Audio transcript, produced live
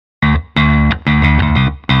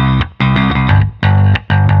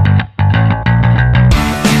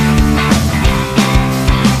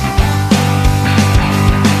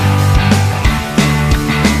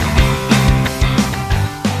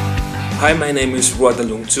Hi, my name is Ruata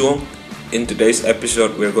Lungchuang. In today's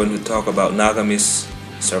episode, we're going to talk about Nagamese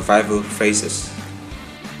survival phrases.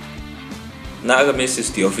 Nagamese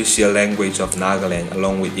is the official language of Nagaland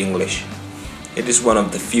along with English. It is one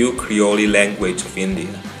of the few Creole languages of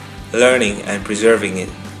India. Learning and preserving it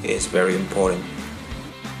is very important.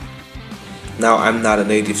 Now, I'm not a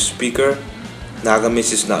native speaker.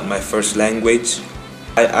 Nagamese is not my first language.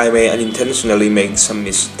 I may unintentionally make some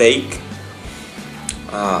mistake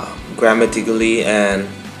grammatically and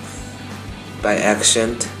by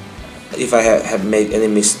accent. If I have made any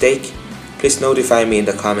mistake, please notify me in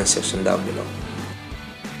the comment section down below.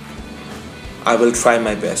 I will try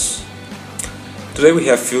my best. Today we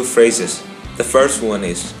have few phrases. The first one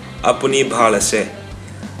is Apuni bhal ase.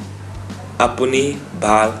 Apuni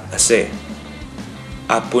bhal ase.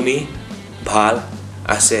 Apuni bhal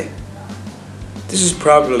ase. This is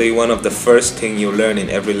probably one of the first thing you learn in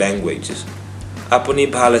every language.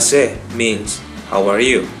 Apuni bhal ase means how are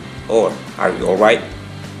you or are you alright?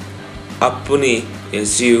 Apuni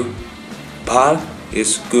is you, bhal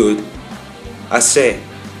is good, ase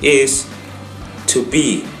is to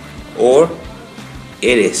be or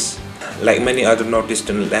it is. Like many other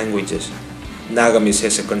northeastern languages, Nagamese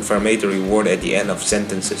has a confirmatory word at the end of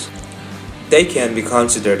sentences. They can be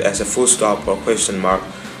considered as a full stop or question mark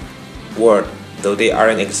word, though they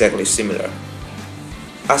aren't exactly similar.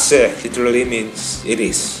 Ase literally means it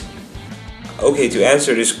is. Okay, to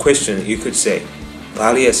answer this question, you could say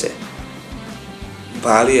Bhali ase,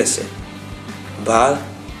 Bhali ase, Bhal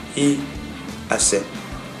hi ase,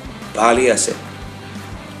 Bhali ase,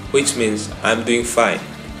 which means I'm doing fine.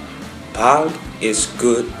 Bhal is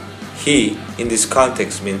good. He in this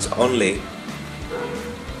context means only.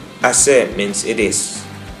 Ase means it is.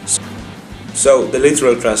 So the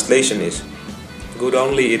literal translation is good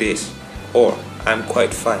only it is, or I'm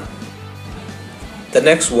quite fine. The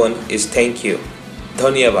next one is thank you.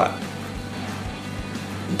 Dhanyabad.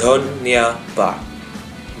 Dhanyabad.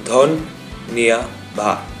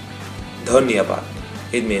 Dhanyabad. Dhanyabad.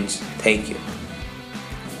 It means thank you.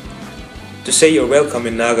 To say you're welcome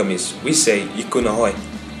in Nagamese, we say Iku nahoy.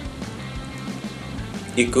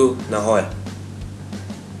 Iku nahoy.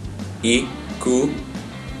 Iku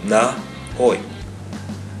nahoy.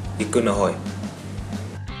 Iku nahoy.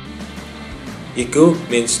 Iku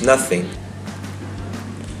means nothing.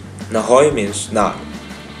 Nahoy means not.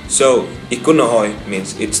 So, Iku nahoy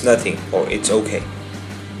means it's nothing or it's okay.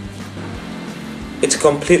 It's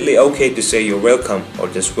completely okay to say you're welcome or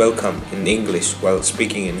just welcome in English while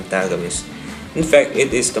speaking in Nagamese. In fact,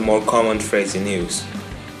 it is the more common phrase in use.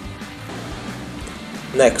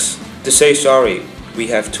 Next, to say sorry, we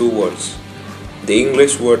have two words. The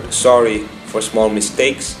English word sorry for small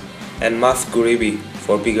mistakes and maaf kuribi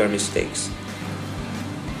for bigger mistakes.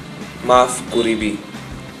 Maaf kuribi.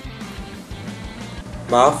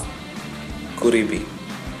 Maaf kuribi.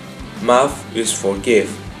 Maaf is forgive.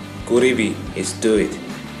 Kuribi is do it.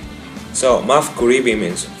 So maaf kuribi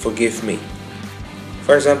means forgive me.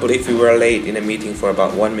 For example, if you were late in a meeting for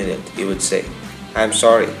about 1 minute, you would say I'm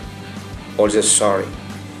sorry or just sorry.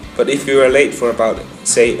 But if you were late for about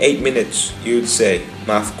say 8 minutes, you would say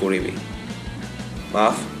maaf kuribi.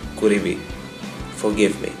 Maaf kuribi.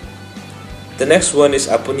 Forgive me. The next one is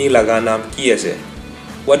Apuni laga naam ki ase.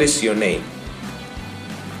 What is your name?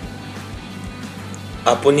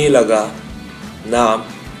 Apuni laga naam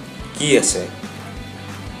ki ase.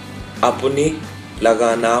 Apuni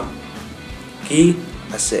laga naam ki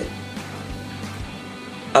ase.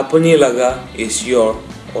 Apuni laga is your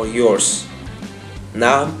or yours.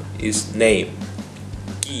 Naam is name.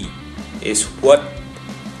 Ki is what.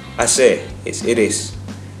 Ase is it is.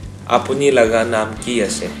 Apuni laga naam ki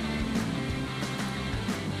ase.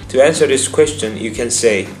 To answer this question, you can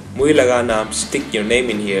say Mui laga naam, stick your name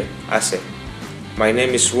in here, ase. My name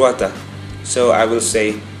is Ruata, so I will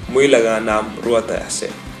say Mui laga naam Ruata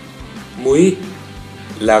ase. Mui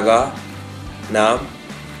laga naam,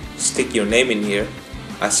 stick your name in here,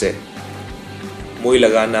 ase. Mui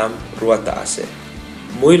laga naam Ruata ase.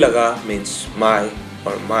 Mui laga means my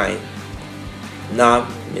or mine. Naam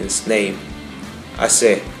means name.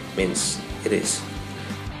 Ase means it is.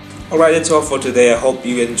 Alright, that's all for today. I hope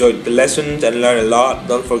you enjoyed the lessons and learned a lot.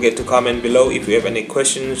 Don't forget to comment below if you have any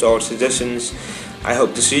questions or suggestions. I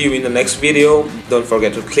hope to see you in the next video. Don't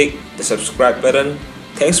forget to click the subscribe button.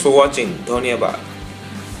 Thanks for watching. Dhanyabad.